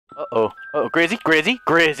Uh-oh. Uh-oh, Grizzy.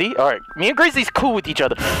 All right, me and Grizzy's cool with each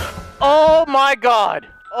other. Oh my god.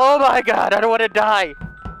 Oh my god, I don't want to die.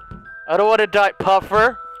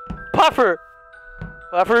 Puffer.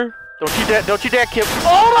 Don't you dare kill.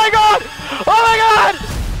 Oh my god! Oh my god!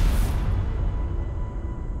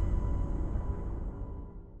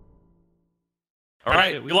 All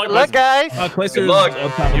right, good luck, guys. Good luck.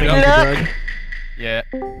 Yeah.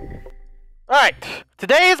 All right,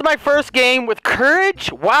 today is my first game with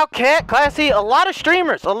Courage, Wildcat, Classy, a lot of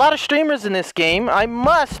streamers in this game. I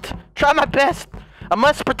must try my best. I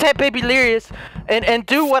must protect Baby Lyrius and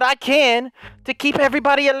do what I can to keep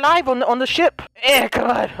everybody alive on the ship. Eh,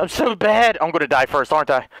 God, I'm so bad. I'm gonna die first, aren't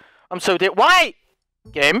I? I'm so dead. Why?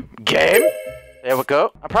 Game. There we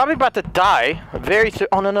go. I'm probably about to die very soon.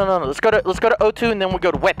 Oh no. Let's go to O2 and then we'll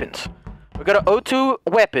go to weapons. We go to O2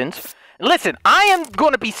 weapons. Listen, I am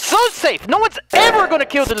going to be so safe. No one's ever going to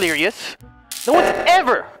kill Delirious. No one's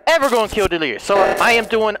ever going to kill Delirious. So I am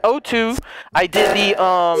doing O2. I did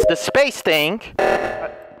the space thing.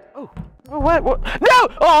 What? No!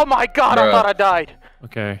 Oh my god, I thought I died.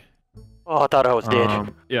 Okay. Oh, I thought I was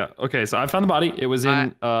dead. Yeah, okay, so I found the body. It was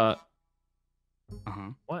in, What?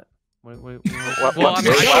 Wait. Well, I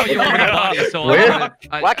mean, I know you were in a body, so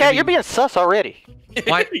Why can't you being sus already?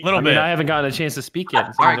 Why? I haven't gotten a chance to speak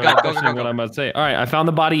yet. So all right, go. What I'm about to say. All right, I found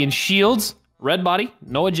the body in Shields, red body,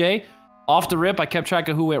 Noah J. Off the rip, I kept track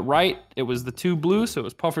of who went right. It was the 2 blue, so it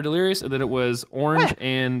was Puffer Delirious, and then it was orange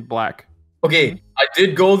and black. Okay, I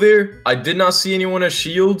did go there. I did not see anyone at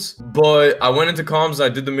Shields, but I went into comms and I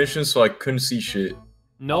did the mission, so I couldn't see shit.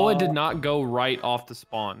 Noah did not go right off the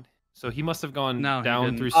spawn. So he must have gone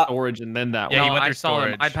down through storage and then that way. Yeah, I saw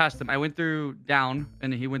him. I passed him. I went through down,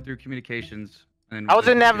 and he went through communications. And I was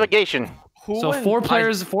in navigation. So 4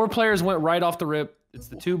 players went right off the rip. It's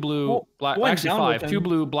the 2 blue, black. Actually 5. 2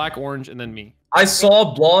 blue, black, orange, and then me. I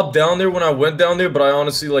saw Blob down there when I went down there, but I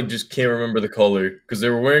honestly just can't remember the color because they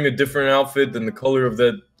were wearing a different outfit than the color of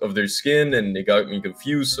their skin, and it got me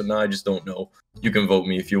confused. So now I just don't know. You can vote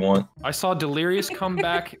me if you want. I saw Delirious come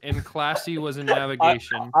back, and Classy was in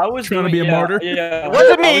navigation. I was trying to be a martyr. Yeah, it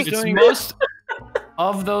wasn't me. It's most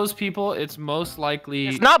of those people. It's most likely.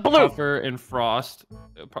 It's not blue. Puffer and Frost.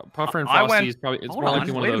 Puffer and Frosty is probably. It's more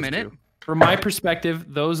likely one of those two. From my perspective,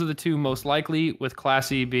 those are the 2 most likely, with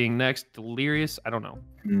Classy being next. Delirious, I don't know.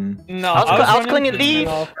 No, I was cleaning leaves.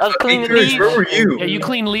 Where were you? Yeah, you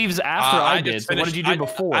cleaned leaves after I did. So what did you do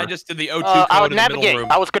before? I just did the O2 code I would in the navigate. middle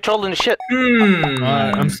room. I was controlling the ship.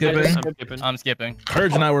 Alright, I'm skipping. I'm skipping.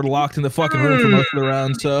 Courage and I were locked in the fucking room for most of the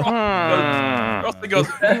round, so.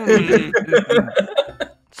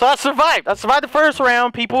 So I survived. I survived the first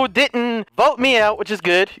round. People didn't vote me out, which is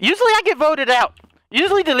good. Usually I get voted out.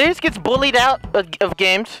 Usually Delirious gets bullied out of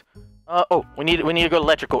games. We need to go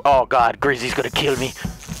electrical. Oh god, Grizzy's gonna kill me.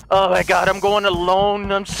 Oh my god, I'm going alone.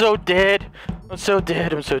 I'm so dead. I'm so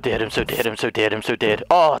dead.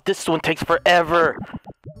 Oh, this one takes forever.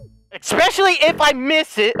 Especially if I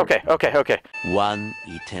miss it. Okay. 1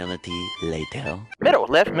 eternity later. Middle,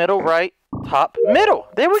 left, middle, right, top, middle.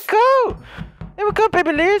 There we go.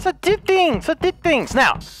 Baby Lyrics. I did things.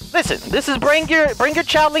 Now, listen. This is bring your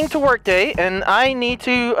childling to work day, and I need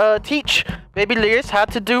to teach Baby Lyrics how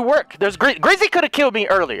to do work. There's Grizzy could have killed me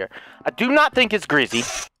earlier. I do not think it's Grizzy,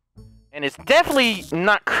 and it's definitely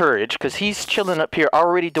not Courage because he's chilling up here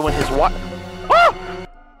already doing his what?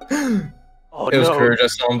 Oh, it was Courage. I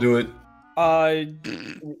saw him do it. I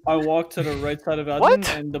walked to the right side of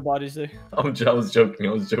admin and the body's there. I was joking.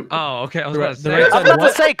 Oh, okay. I was about to say. I was about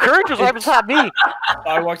to say Courage was right beside me.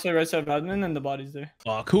 I walked to the right side of admin and the body's there.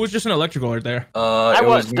 Who was just an electrical right there? I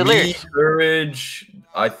was Delirious. Me, Courage,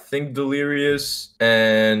 I think Delirious,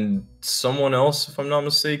 and someone else, if I'm not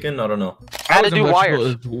mistaken. I don't know. I had to do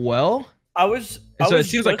wires as well. So it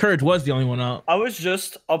seems like Courage was the only one out. I was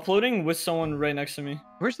just uploading with someone right next to me.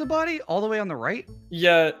 Where's the body? All the way on the right?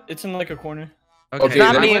 Yeah, it's in like a corner. Okay,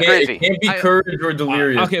 not me and Grizzy. It can't be Courage or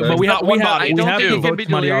Delirious. Okay, but we have to vote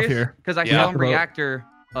somebody off here because I saw him reactor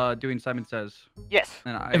doing Simon Says. Yes.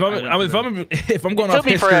 If I'm going off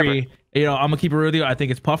history, I'm gonna keep it with you. I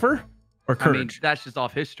think it's Puffer or Courage. I mean, that's just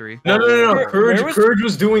off history. No. Courage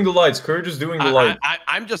was doing the lights.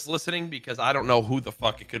 I'm just listening because I don't know who the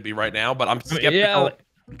fuck it could be right now, but I'm skeptical.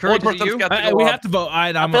 Courage, is it you? We have to vote.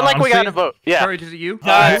 I feel like we got to vote. Yeah. Courage, is it you? We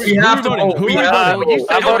have to vote. We have to vote.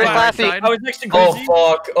 I voted Classy. I was next to Oh Greasy.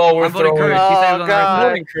 fuck! Oh, we're I'm voting throwing. Courage. He said he was on the right God. side.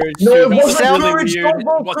 Voting Courage. No, too. it That wasn't sounded Courage. weird. Don't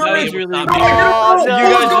vote What's That Courage. was really No, weird. Oh, no. You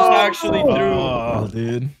guys just actually threw. Oh,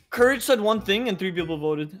 dude. Courage said one thing and 3 people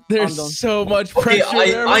voted. I'm There's done. so much Okay,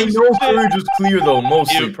 pressure. there. I know Courage was clear though,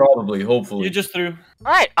 mostly, probably, hopefully. You just threw.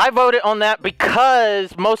 All right, I voted on that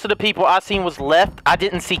because most of the people I seen was left. I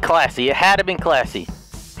didn't see Classy. It had to have been Classy.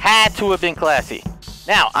 Had to have been Classy.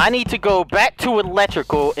 Now I need to go back to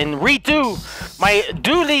electrical and redo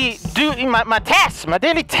my my tasks, my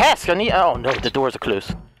daily tasks. I need. Oh no, the doors are closed.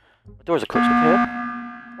 The doors are closed. What the hell?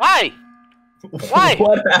 Why? Why?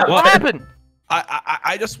 What happened?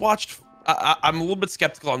 I just watched. I'm a little bit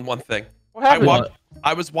skeptical on one thing. What happened?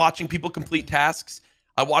 I was watching people complete tasks.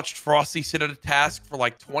 I watched Frosty sit at a task for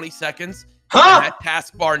like 20 seconds. And that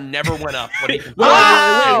taskbar never went up. When he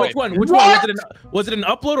Wait, which one? Which one? Was it an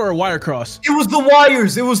upload or a wire cross? It was the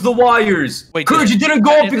wires. It was the wires. Wait, Courage, you didn't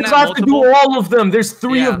go up isn't because that I have to do multiple? all of them. There's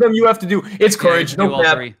 3 of them you have to do. It's Courage. Do No all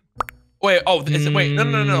cap. 3. Wait, is it, wait, no,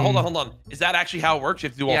 hold on. Is that actually how it works? You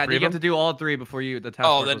have to do all 3 you of have them? to do all 3 before the task.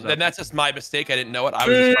 Oh, then that's just my mistake. I didn't know it. I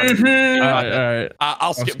was just trying to. All right.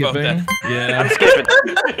 I'll skip both then. Yeah. I'm skipping.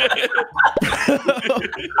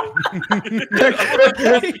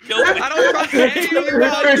 I don't trust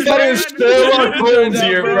There's not even Sherlock Holmes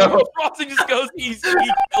here, bro. Frosty just goes easy.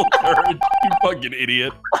 He killed Courage. You fucking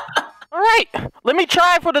idiot. All right, let me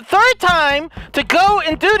try for the 3rd time to go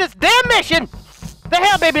and do this damn mission. The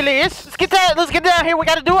hell, baby Liz? Let's get down here. We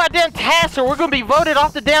gotta do our damn task, or we're gonna be voted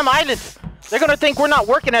off the damn island. They're gonna think we're not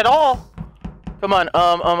working at all. Come on,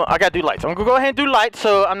 I gotta do lights. I'm gonna go ahead and do lights,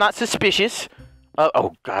 so I'm not suspicious.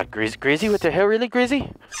 Oh God, Grizzy, what the hell, really, Grizzy?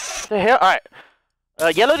 The hell? All right.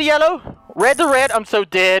 Yellow to yellow, red to red. I'm so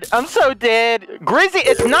dead. I'm so dead. Grizzy,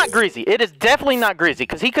 it's not Grizzy. It is definitely not Grizzy,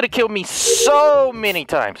 because he could have killed me so many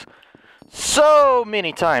times. So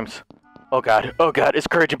many times. Oh God, it's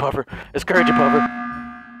Courage and Puffer. It's Courage and Puffer.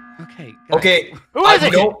 Okay. Guys. Okay. Who is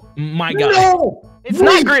it? My God. No! It's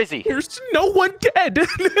not Grizzy. There's no one dead.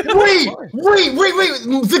 Wait!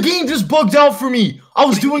 The game just bugged out for me. I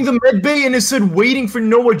was doing the med bay and it said waiting for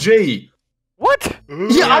Noah J. What?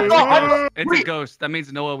 Yeah, I thought. It's a ghost. That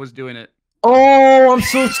means Noah was doing it. Oh, I'm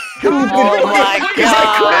so stupid. Oh my God.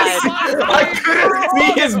 I couldn't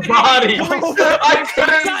see his body. I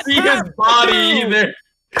couldn't see his body either.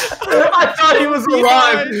 I thought he was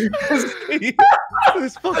alive.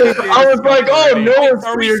 I was like, oh, Noah's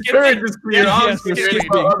clear. Courage is clear.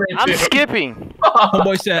 I'm skipping.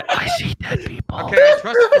 Homeboy said, I see dead people. Okay, I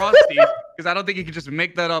trust Frosty because I don't think he could just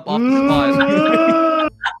make that up off the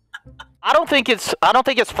spot. I don't think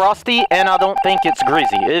it's Frosty, and I don't think it's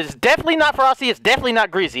Grizzy. It's definitely not Frosty. It's definitely not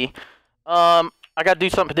Grizzy. I gotta do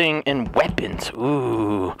something in weapons.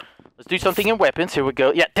 Ooh, let's do something in weapons. Here we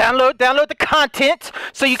go. Yeah, download the content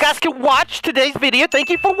so you guys can watch today's video. Thank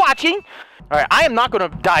you for watching. All right, I am not gonna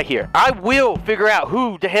die here. I will figure out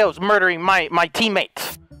who the hell's murdering my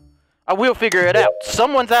teammates. I will figure it out.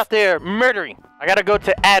 Someone's out there murdering. I gotta go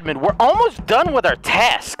to admin. We're almost done with our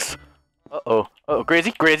tasks. Uh-oh,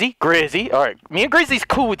 Grizzy. All right, me and Grizzy's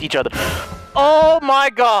cool with each other. Oh my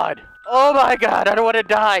God, I don't want to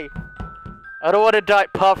die.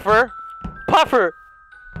 Puffer,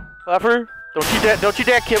 don't you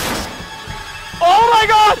dare kill. Oh my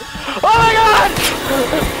God,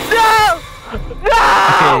 no,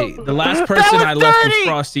 Okay, the last person I left with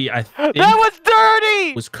Frosty, I think that was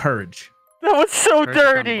dirty. was Courage. That was so Courage found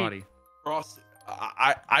the dirty. body. Frosty,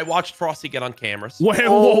 I watched Frosty get on cameras.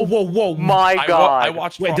 Whoa. My God. I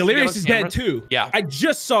watched. Wait, Frosty Delirious get is on dead cameras. too. Yeah. I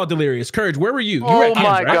just saw Delirious. Courage, where were you? You were Oh at cams,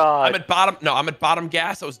 my right? God. I'm at bottom. No, I'm at bottom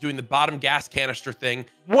gas. I was doing the bottom gas canister thing.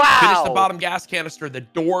 Wow. Finished the bottom gas canister. The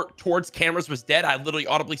door towards cameras was dead. I literally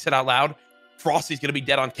audibly said out loud, "Frosty's gonna be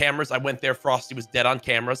dead on cameras." I went there. Frosty was dead on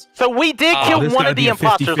cameras. So we did kill This one gotta of the be a 50-50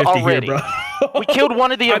 imposters here, already. bro. We killed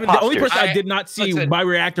one of the I mean, imposters. the only person I did not see Listen. by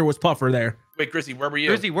reactor was Puffer there. Wait, Grizzy, where were you?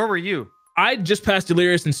 Grizzy, where were you? I just passed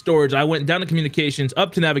Delirious in storage. I went down to communications,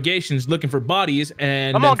 up to navigations, looking for bodies,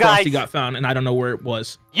 and Come then on, Frosty guys. got found, and I don't know where it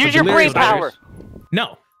was. Use But your brain Delirious- power.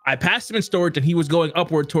 No, I passed him in storage, and he was going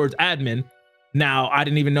upward towards admin. Now I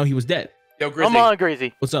didn't even know he was dead. Yo, Grizzy. Come on,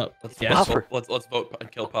 Grizzy. What's up? Let's Yes. vote and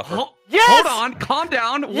kill Puffer. Yes. Hold on, calm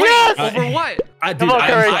down. Wait, Yes! over what? I Come did. on,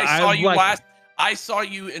 Courage. I saw you like- last. I saw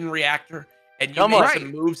you in reactor, and you Come made on.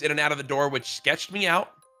 some moves in and out of the door, which sketched me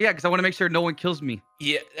out. Yeah, because I want to make sure no one kills me.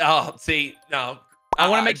 Yeah. Oh, see, no. I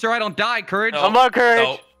want to make sure I don't die, Courage. No. Come on, Courage.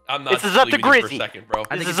 No, I'm not. This is up to believing you for a Grizzy. second, bro.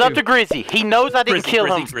 This is up to Grizzy. He knows I didn't kill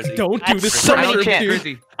him. Don't do this. So I don't many think chances. it's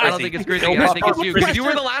Grizzy. I don't think it's Grizzy. I think it's you. Because you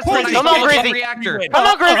were the last one I Come on, killed Grizzy. on reactor. Come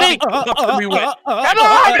on, Grizzy. We win. Come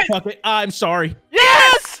on. Okay, I'm sorry.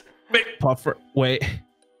 Yes. Puffer. Wait.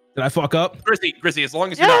 Did I fuck up? Grizzy, as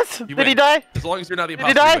long as you're Yes. not, you Did he win. die? As long as you're not the Did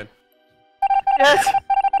he imposter, die? you win. Yes.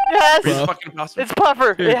 Yes. Grizzy's Bro. fucking imposter. It's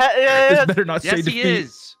Puffer. Dude, Yeah, This yes. better not say Yes, he defeat.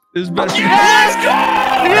 is. This better. Yes.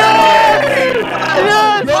 Yes.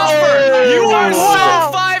 Puffer, you are Wow.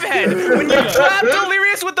 so 5-head. When you trapped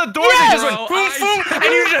Delirious with the door, they just went boom, boom, and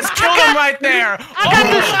you just killed him right there. I got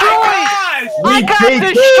destroyed. I got Take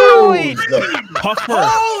destroyed. two. Puffer.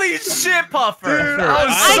 Holy shit, Puffer. I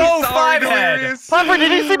was I'm so sorry, 5-head. Delirious. Puffer,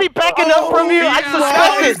 did you see me backing up from you? I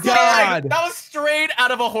Oh suspected. God. That was straight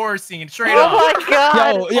out of a horror scene. Straight Oh up. my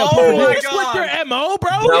god. Yo, Oh Puffer, my did this God. with your MO, bro?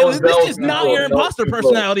 That was- This that is was not cool. your That was imposter cool.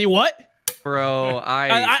 personality. What? Bro,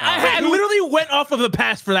 I literally went off of the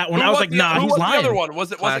pass for that one. I was like, nah, who he's was lying. the other one?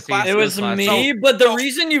 Was it Classy. Classy? It was Classy. me, but the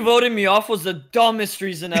reason you voted me off was the dumbest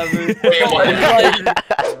reason ever.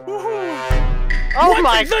 Oh What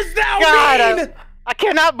my does that god. mean? I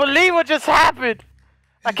cannot believe what just happened.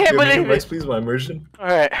 I can't believe it. Please, my immersion. All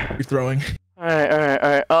right. You're throwing. All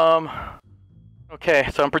right. Okay,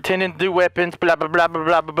 so I'm pretending to do weapons, blah blah blah blah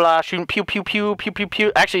blah blah blah, shooting pew pew pew pew pew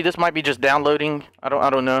pew. Actually, this might be just downloading. I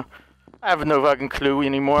don't know. I have no fucking clue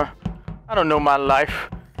anymore. I don't know my life.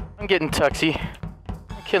 I'm getting tuxy.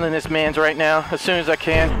 I'm killing this man's right now as soon as I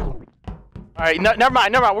can. All right, never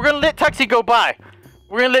mind. We're gonna let Tuxy go by.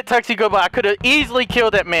 I could have easily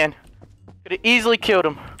killed that man. Could have easily killed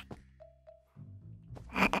him.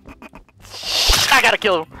 I gotta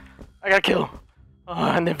kill him. Oh,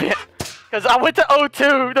 and then because I went to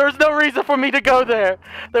O2. There was no reason for me to go there.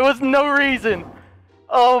 There was no reason.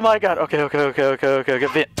 Oh my god. Okay.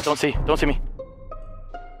 Vent. Don't see me.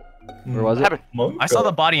 Where was What it? happened? I saw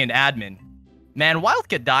the body in admin. Man,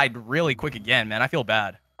 Wildcat died really quick again, man. I feel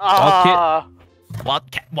bad.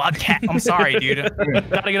 Wildcat. I'm sorry, dude.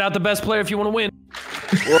 Gotta get out the best player if you want to win.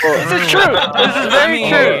 This is true. This is very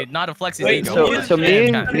true. Not to flex his Wait, ego. so me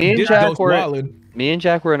and This Jack ghost were wildin'. me and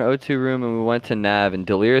Jack were in O2 room and we went to Nav and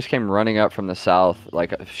Delirious came running up from the south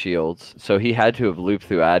like shields. So he had to have looped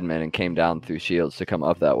through admin and came down through shields to come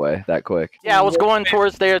up that way that quick. Yeah, I was going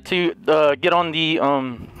towards there to get on the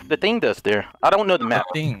thing that's there. I don't know the map.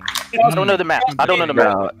 I don't know the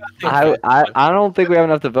map. Bro, I don't think we have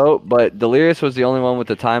enough to vote, but Delirious was the only one with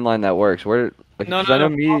the timeline that works. Where like, No, 'cause no, I know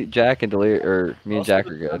no. me, Jack, and Delirious, or me and Jack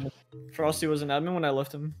are good. Frosty was an admin when I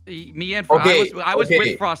left him. Me and Okay, I was okay.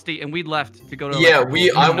 with Frosty and we left to go to. Yeah,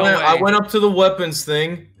 electrical. I No went way. up to the weapons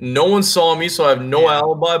thing. No one saw me, so I have no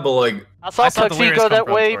alibi. But like, I saw saw Tuxy Delirious go come that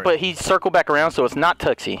from way, first. but he circled back around, so it's not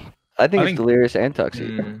Tuxy. I think I it's think- Delirious and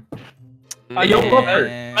Tuxy. Yo, Buffer.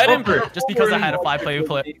 I didn't- just because I had a 5-head Where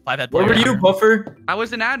player. were you, Buffer? I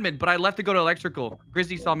was an admin, but I left to go to electrical.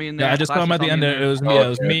 Grizzy saw me in there. Yeah, I just saw him at the end. It was me. Oh, It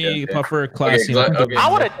was okay, me, okay. Puffer, Classy. Okay.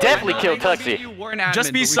 I would have definitely killed Maybe Tuxy. you were an admin,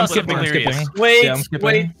 Just be but we sus split of apart. Delirious. Wait, Yeah, I'm skipping.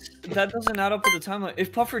 wait. That doesn't add up to the timeline.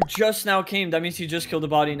 If Puffer just now came, that means he just killed the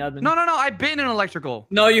body in admin. No, I've been in electrical.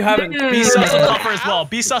 No, you haven't. Be sus of Puffer as well.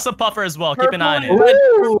 Be sus of Puffer as well. Keep an eye on it. I've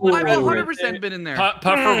 100% been in there.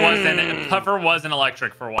 Puffer was in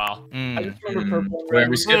electric for a while. I just remember purple and Wait, red.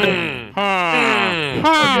 we skipping?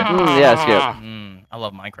 Yeah, skip. I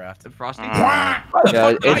love Minecraft. Frosty. Yeah,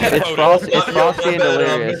 it's Frosty and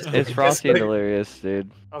Delirious. It's Frosty and Delirious, dude.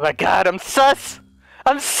 Oh my god, I'm sus!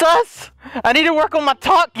 I need to work on my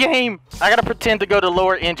talk game! I gotta pretend to go to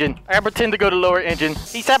lower engine.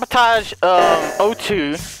 He sabotaged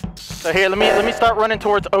O2. So here, let me start running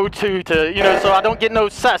towards O2 to, so I don't get no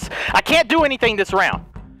sus. I can't do anything this round.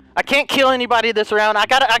 I can't kill anybody this round. I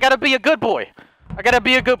gotta be a good boy. Now I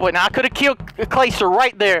could have killed Clayster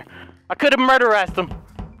right there. I could have murderized him.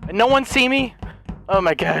 And no one see me? Oh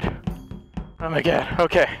my god.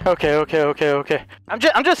 Okay. I'm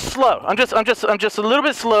just slow. I'm just a little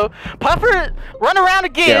bit slow. Puffer, run around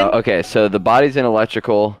again. Yeah, okay, so the body's in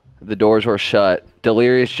electrical, the doors were shut.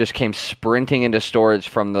 Delirious just came sprinting into storage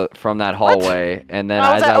from that hallway, and then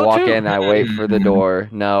I was as at I walk O2. in, I wait for the door.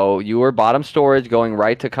 No, you were bottom storage going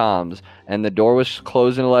right to comms, and the door was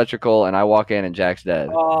closed in electrical, and I walk in and Jack's dead.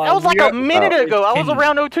 That was like a minute ago. I was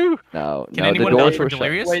around O2. No, Can the anyone doors vouch for were shut.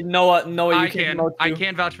 Delirious? Wait, Noah, you I can't.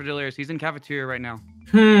 can't vouch for Delirious. He's in cafeteria right now.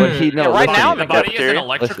 But he no, Yeah, right listen, now, The the body is in cafeteria.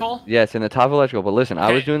 electrical? Listen, yeah, it's in the top of electrical. But listen,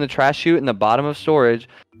 I was Okay. doing the trash chute in the bottom of storage.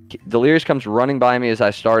 Delirious comes running by me as I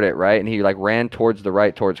start it, right? And he like ran towards the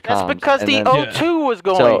right, towards comms. That's because and the then- O2 was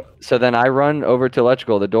going. So then I run over to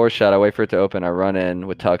electrical. The door's shut. I wait for it to open. I run in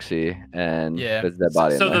with Tuxy, and Yeah. there's a dead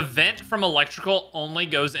body So in the there. vent from electrical only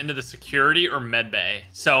goes into the security or med bay.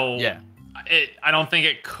 So Yeah. I don't think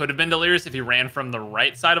it could have been Delirious if he ran from the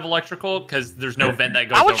right side of electrical, because there's no vent that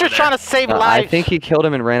goes I was over just trying to save lives. I think he killed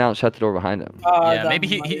him and ran out and shut the door behind him. Yeah, maybe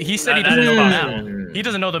he said he doesn't know the map. He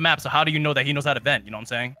doesn't know the map, so how do you know that he knows how to vent? You know what I'm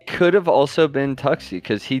saying? Could have also been Tuxie,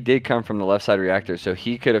 because he did come from the left side reactor, so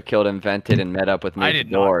he could have killed him, vented, and met up with me at the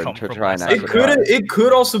door to try and It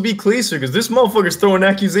could also be Glacier, because this motherfucker's throwing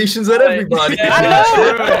accusations at everybody.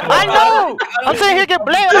 I know! I'm saying he get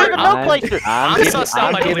blamed. I don't even know Glacier. I'm sussed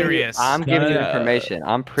out by Delirious. I'm giving you information.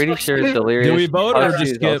 I'm pretty sure it's Delirious. Do we vote or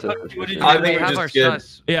just skip? I think we just skip.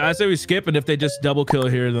 Yeah, I say we skip, and if they just double kill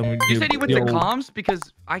here, then we You said he went to comms because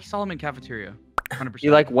I saw him in cafeteria. 100%. He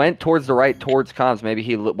like went towards the right, towards comms. Maybe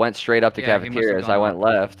he went straight up to cafeteria as I went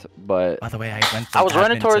left, but... By the way, I was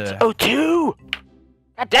running towards O2.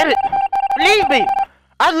 God damn it. Believe me.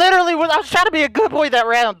 I was trying to be a good boy that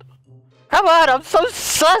round. Come on, I'm so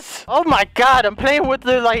sus. Oh my god, I'm playing with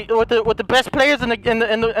the best players in the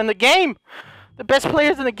game. The best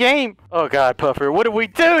players in the game. Oh god, Puffer, what do we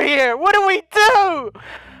do here? What do we do?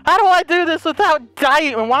 How do I do this without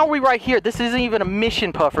dying? And why are we right here? This isn't even a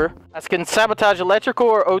mission, Puffer. That's can sabotage electrical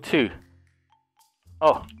or O2.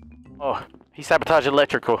 Oh, he sabotaged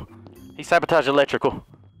electrical. He sabotaged electrical.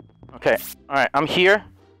 Okay, all right, I'm here.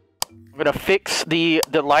 I'm gonna fix the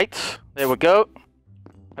lights. There we go.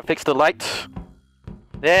 I fixed the lights.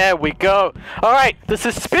 There we go. All right, the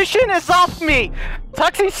suspicion is off me.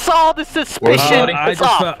 Tuxie saw the suspicion. I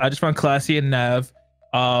just found Classy and Nav.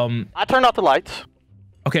 I turned off the lights.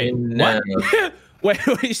 Okay. What? Wait,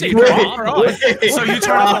 you say So you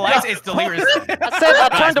turn off the lights? It's Delirious. I said I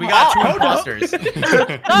turned them off. We got 2 imposters. No,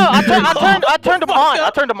 I turned them on. I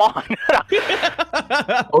turned them on.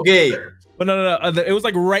 Okay. But no. It was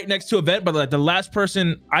like right next to a vent, but like the last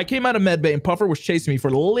person, I came out of medbay and Puffer was chasing me for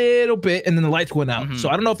a little bit, and then the lights went out. So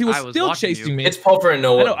I don't know if he was still chasing me. It's Puffer and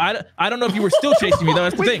Noah. I don't know if you were still chasing me.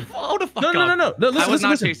 That's the thing. No. Listen, I was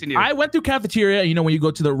not chasing you. I went through cafeteria. You know when you go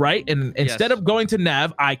to the right, and instead of going to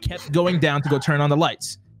Nav, I kept going down to go turn on the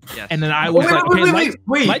lights. Yes. And then I was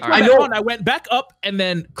wait. Lights went back on. I went back up, and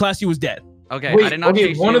then Classy was dead. Okay, I did not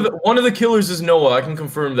chase one of the killers is Noah. I can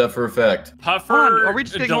confirm that for a fact. Puffer, are we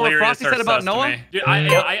just getting what Frosty said about Noah? Dude,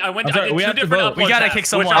 I went. I did 2 different uploads. We gotta kick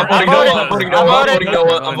someone. I'm voting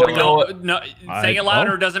Noah. No, saying it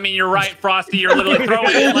louder doesn't mean you're right, Frosty. You're literally throwing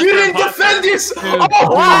it. You didn't defend this.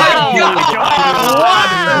 Wow!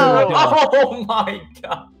 Oh my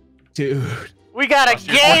god, dude. We got a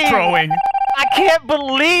game. Throwing. I can't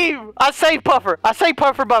believe I saved Puffer. I saved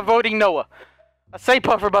Puffer by voting Noah.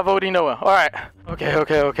 All right.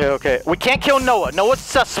 Okay. We can't kill Noah. Noah's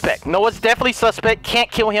suspect. Noah's definitely suspect.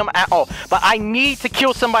 Can't kill him at all. But I need to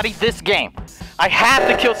kill somebody this game. I have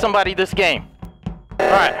to kill somebody this game. All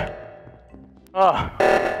right.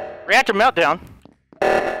 Reactor meltdown.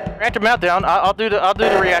 I'll do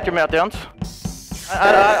the reactor meltdowns.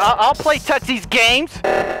 I'll play Tuxie's games.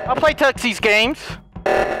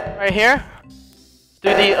 Right here. Let's do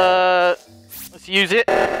the let's use it.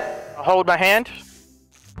 I'll hold my hand.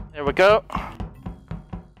 There we go.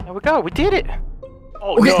 We did it.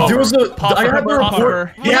 Oh no. There was a I have a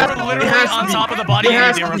report. Literally on top of the body.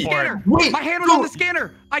 Wait, my hand was on the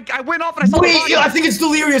scanner. I went off and I saw the body. I think it's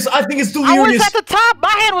Delirious. I was at the top.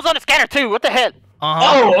 My hand was on the scanner too. What the hell?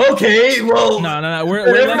 Oh, okay. Well, no. We're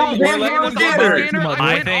letting them scanner.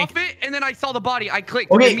 I went off it and then I saw the body. I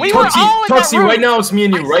clicked. Okay, Tuxie, right now it's me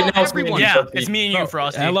and you. Yeah, it's me and you,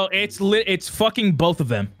 Frosty. Hello, it's fucking both of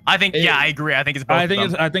them. I think. Yeah, I agree. I think it's both. I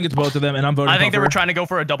think it's both of them, and I'm voting. I think Puffer. they were trying to go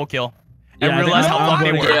for a double kill. Yeah, I realized how fucked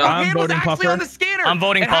they were. I'm voting Puffer. On the scanner. I'm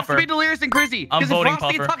voting Puffer. It has to be Delirious and Grizzy. I'm voting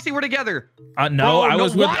Frosty Puffer. and Tuxie were together. No, I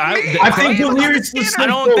was with. I think Delirious was. I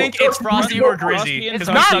don't think it's Frosty or Grizzy. It's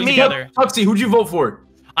not me. Tuxie, who'd you vote for?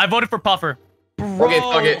 I voted for Puffer. Bro, okay,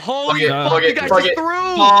 fuck it. Holy fuck, you guys just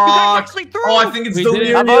threw. You guys actually threw. Oh, I think it's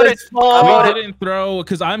Delirious. We didn't throw,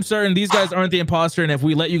 because I'm certain these guys aren't the imposter, and if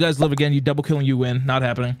we let you guys live again, you double kill and you win. Not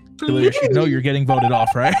happening. Delirious, you know you're getting voted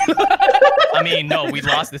off, right? I mean, no, we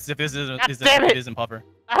lost this if this isn't Puffer.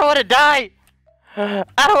 I don't want to die.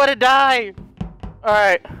 All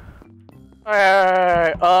right.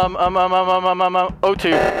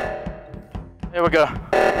 O2. There we go.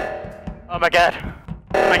 Oh my god.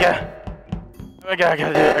 I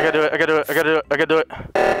gotta do it.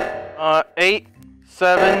 8,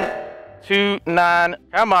 7, 2, 9.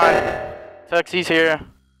 Come on. Tuxie's here.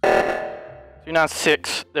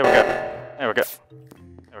 296. There we go.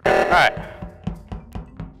 Alright.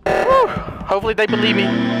 Woo! Hopefully they believe me.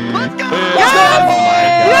 Let's go! Yes!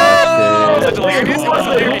 Who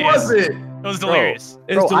was it? It was delirious.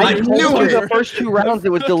 Bro, I told you the first 2 rounds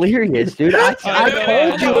it was delirious, dude. I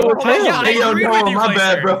told you it was him. I agree with you, my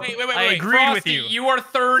bad, bro. Wait, I agreed with Frosty, you. You are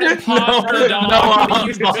third imposter, dog. What are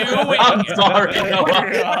you doing? I'm sorry.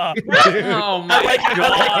 Oh my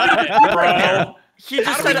god, bro. He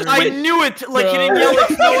just said, I knew it! Like, he didn't yell at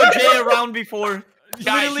Noah J around before. He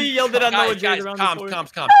Guys, literally yelled it at Noah J around before.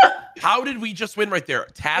 Calm. How did we just win right there?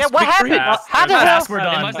 Task Yeah, what victory? happened? How the hell? Tasks were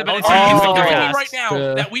done. It must have been a Oh. team You're victory. telling me right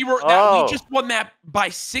now that we Oh. just won that by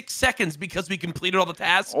 6 seconds because we completed all the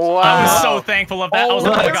tasks? Wow. I was so thankful of that. I was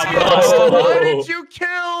like, oh my god, we lost. Why did you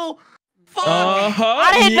kill? Fuck.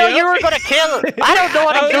 I didn't know you were gonna kill him. I don't know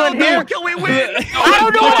what I'm doing here. Kill, we win. I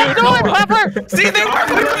don't know what I'm doing, Pepper. See, they were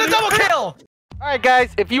going for the double kill. Alright guys,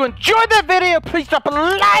 if you enjoyed that video, please drop a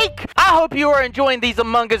like. I hope you are enjoying these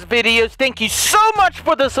Among Us videos. Thank you so much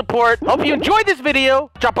for the support. Hope you enjoyed this video.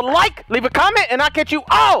 Drop a like, leave a comment, and I'll catch you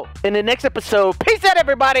all in the next episode. Peace out,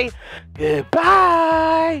 everybody.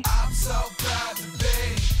 Goodbye. I'm so proud to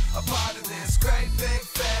be a part of this great big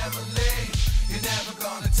family. You're never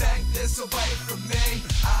gonna take this away from me.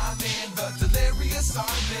 I'm in the delirious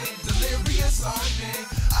army, delirious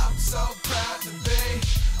army.